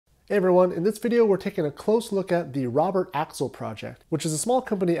Hey everyone, in this video we're taking a close look at the Robert Axle Project, which is a small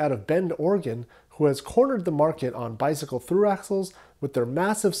company out of Bend, Oregon, who has cornered the market on bicycle through axles with their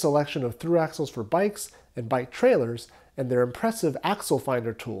massive selection of through axles for bikes and bike trailers, and their impressive Axle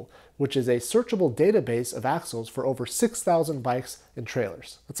Finder tool, which is a searchable database of axles for over 6,000 bikes and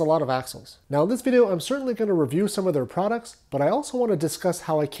trailers. That's a lot of axles. Now in this video, I'm certainly going to review some of their products, but I also want to discuss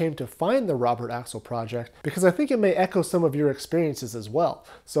how I came to find the Robert Axle Project, because I think it may echo some of your experiences as well.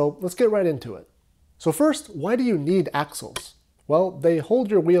 So let's get right into it. So first, why do you need axles? Well, they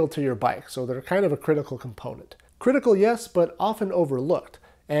hold your wheel to your bike, so they're kind of a critical component. Critical, yes, but often overlooked.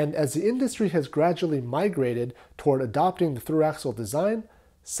 And as the industry has gradually migrated toward adopting the through axle design,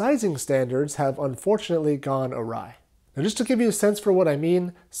 sizing standards have unfortunately gone awry. Now just to give you a sense for what I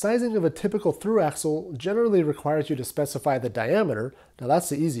mean, sizing of a typical through axle generally requires you to specify the diameter. Now that's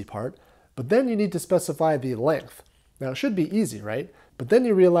the easy part, but then you need to specify the length. Now it should be easy, right? But then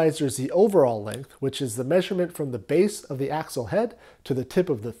you realize there's the overall length, which is the measurement from the base of the axle head to the tip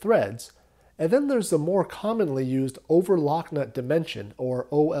of the threads. And then there's the more commonly used overlock nut dimension, or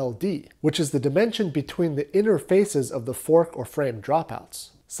OLD, which is the dimension between the inner faces of the fork or frame dropouts.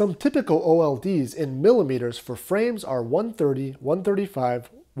 Some typical OLDs in millimeters for frames are 130, 135,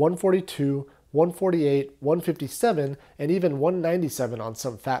 142, 148, 157, and even 197 on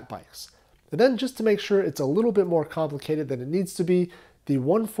some fat bikes. And then just to make sure it's a little bit more complicated than it needs to be, the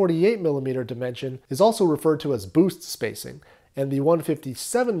 148 millimeter dimension is also referred to as boost spacing, and the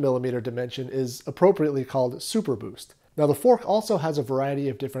 157mm dimension is appropriately called Super Boost. Now the fork also has a variety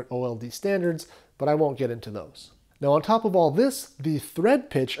of different OLD standards, but I won't get into those. Now on top of all this, the thread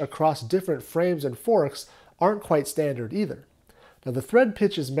pitch across different frames and forks aren't quite standard either. Now the thread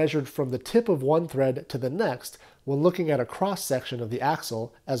pitch is measured from the tip of one thread to the next when looking at a cross section of the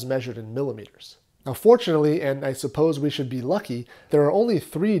axle as measured in millimeters. Now fortunately, and I suppose we should be lucky, there are only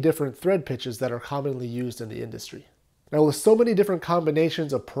 3 different thread pitches that are commonly used in the industry. Now with so many different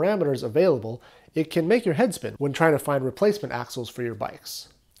combinations of parameters available, it can make your head spin when trying to find replacement axles for your bikes.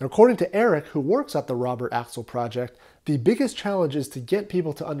 Now, according to Eric, who works at the Robert Axle Project, the biggest challenge is to get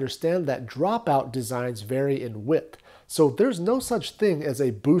people to understand that dropout designs vary in width. So there's no such thing as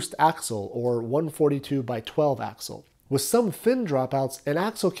a boost axle or 142 by 12 axle. With some thin dropouts, an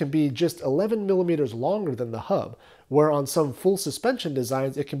axle can be just 11 millimeters longer than the hub, where on some full suspension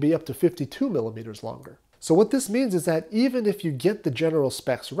designs it can be up to 52 millimeters longer. So what this means is that even if you get the general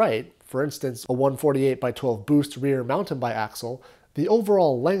specs right, for instance, a 148 by 12 boost rear mountain bike axle, the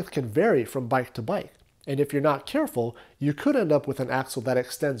overall length can vary from bike to bike. And if you're not careful, you could end up with an axle that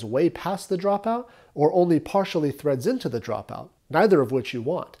extends way past the dropout or only partially threads into the dropout, neither of which you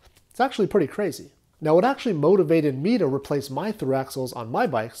want. It's actually pretty crazy. Now what actually motivated me to replace my through axles on my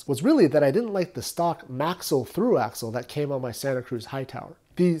bikes was really that I didn't like the stock Maxle through axle that came on my Santa Cruz Hightower.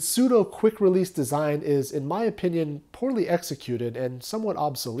 The pseudo quick release design is, in my opinion, poorly executed and somewhat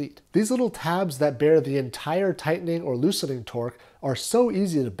obsolete. These little tabs that bear the entire tightening or loosening torque are so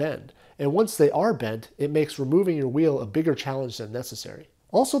easy to bend, and once they are bent, it makes removing your wheel a bigger challenge than necessary.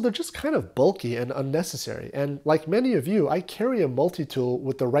 Also, they're just kind of bulky and unnecessary, and like many of you, I carry a multi-tool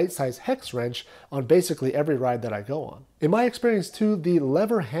with the right size hex wrench on basically every ride that I go on. In my experience too, the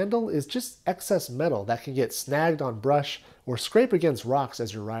lever handle is just excess metal that can get snagged on brush or scrape against rocks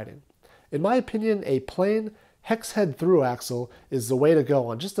as you're riding. In my opinion, a plain hex head through axle is the way to go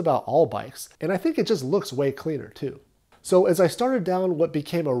on just about all bikes, and I think it just looks way cleaner too. So as I started down what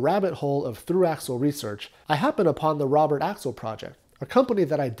became a rabbit hole of through axle research, I happened upon the Robert Axle Project, a company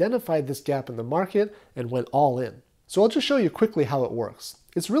that identified this gap in the market and went all in. So I'll just show you quickly how it works.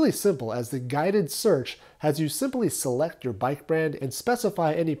 It's really simple, as the guided search has you simply select your bike brand and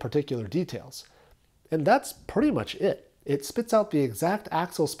specify any particular details. And that's pretty much it. It spits out the exact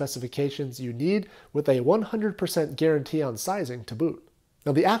axle specifications you need with a 100% guarantee on sizing to boot.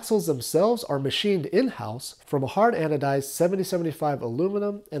 Now the axles themselves are machined in-house from a hard anodized 7075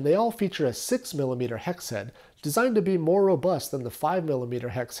 aluminum, and they all feature a 6mm hex head designed to be more robust than the 5mm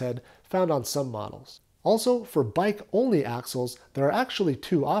hex head found on some models. Also, for bike-only axles, there are actually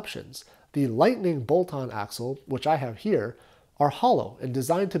 2 options. The Lightning bolt-on axle, which I have here, are hollow and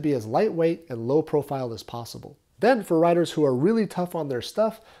designed to be as lightweight and low profile as possible. Then for riders who are really tough on their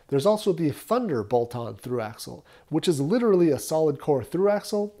stuff, there's also the Thunder bolt-on through axle, which is literally a solid core through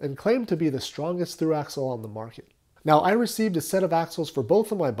axle and claimed to be the strongest through axle on the market. Now I received a set of axles for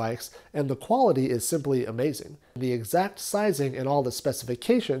both of my bikes, and the quality is simply amazing. The exact sizing and all the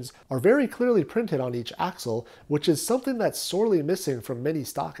specifications are very clearly printed on each axle, which is something that's sorely missing from many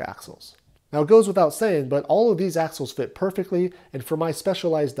stock axles. Now it goes without saying, but all of these axles fit perfectly, and for my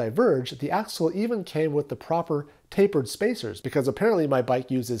specialized diverge, the axle even came with the proper tapered spacers, because apparently my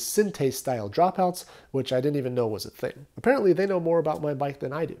bike uses Syntace style dropouts, which I didn't even know was a thing. Apparently they know more about my bike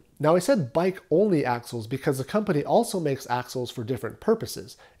than I do. Now I said bike only axles because the company also makes axles for different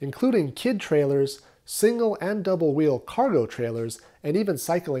purposes, including kid trailers, single and double wheel cargo trailers, and even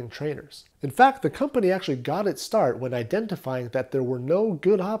cycling trainers. In fact, the company actually got its start when identifying that there were no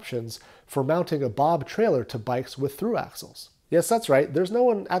good options for mounting a bob trailer to bikes with through axles. Yes, that's right, there's no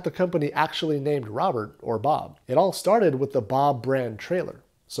one at the company actually named Robert or Bob. It all started with the Bob brand trailer.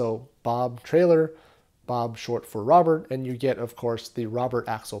 So Bob trailer, Bob short for Robert, and you get, of course, the Robert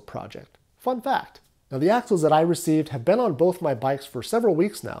Axle Project. Fun fact. Now the axles that I received have been on both my bikes for several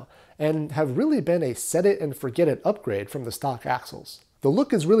weeks now, and have really been a set it and forget it upgrade from the stock axles. The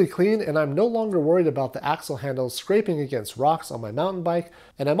look is really clean, and I'm no longer worried about the axle handles scraping against rocks on my mountain bike,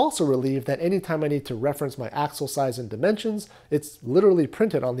 and I'm also relieved that anytime I need to reference my axle size and dimensions, it's literally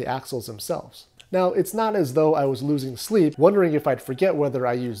printed on the axles themselves. Now, it's not as though I was losing sleep, wondering if I'd forget whether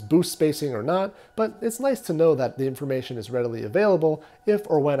I used boost spacing or not, but it's nice to know that the information is readily available if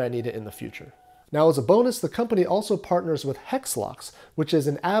or when I need it in the future. Now, as a bonus, the company also partners with Hex Locks, which is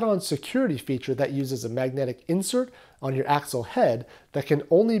an add-on security feature that uses a magnetic insert on your axle head that can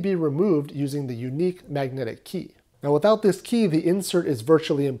only be removed using the unique magnetic key. Now, without this key, the insert is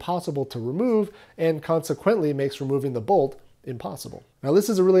virtually impossible to remove and consequently makes removing the bolt impossible. Now, this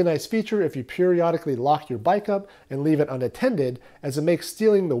is a really nice feature if you periodically lock your bike up and leave it unattended, as it makes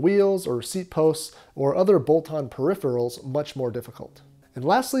stealing the wheels or seat posts or other bolt-on peripherals much more difficult. And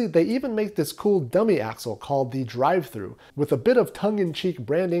lastly, they even make this cool dummy axle called the Drive-Thru, with a bit of tongue-in-cheek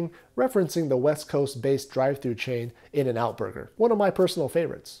branding referencing the West Coast-based drive-thru chain In-N-Out Burger, one of my personal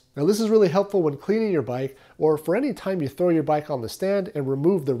favorites. Now this is really helpful when cleaning your bike or for any time you throw your bike on the stand and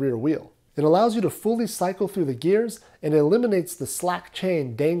remove the rear wheel. It allows you to fully cycle through the gears and it eliminates the slack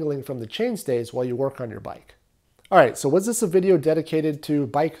chain dangling from the chainstays while you work on your bike. Alright, so was this a video dedicated to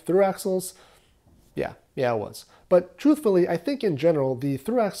bike through axles? Yeah, it was. But truthfully, I think in general, the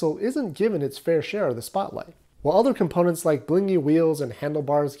through axle isn't given its fair share of the spotlight. While other components like blingy wheels and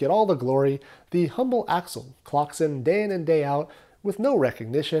handlebars get all the glory, the humble axle clocks in and day out with no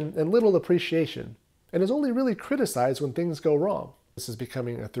recognition and little appreciation, and is only really criticized when things go wrong. This is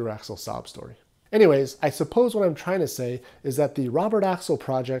becoming a through axle sob story. Anyways, I suppose what I'm trying to say is that the Robert Axle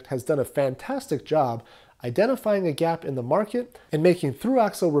Project has done a fantastic job identifying a gap in the market and making through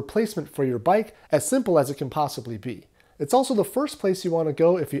axle replacement for your bike as simple as it can possibly be. It's also the first place you want to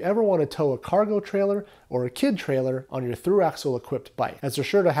go if you ever want to tow a cargo trailer or a kid trailer on your through axle equipped bike, as they're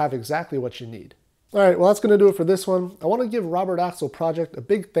sure to have exactly what you need. Alright, well that's going to do it for this one. I want to give Robert Axle Project a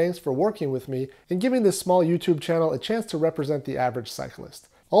big thanks for working with me and giving this small YouTube channel a chance to represent the average cyclist.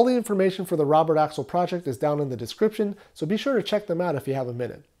 All the information for the Robert Axle Project is down in the description, so be sure to check them out if you have a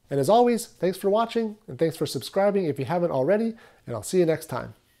minute. And as always, thanks for watching, and thanks for subscribing if you haven't already, and I'll see you next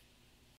time.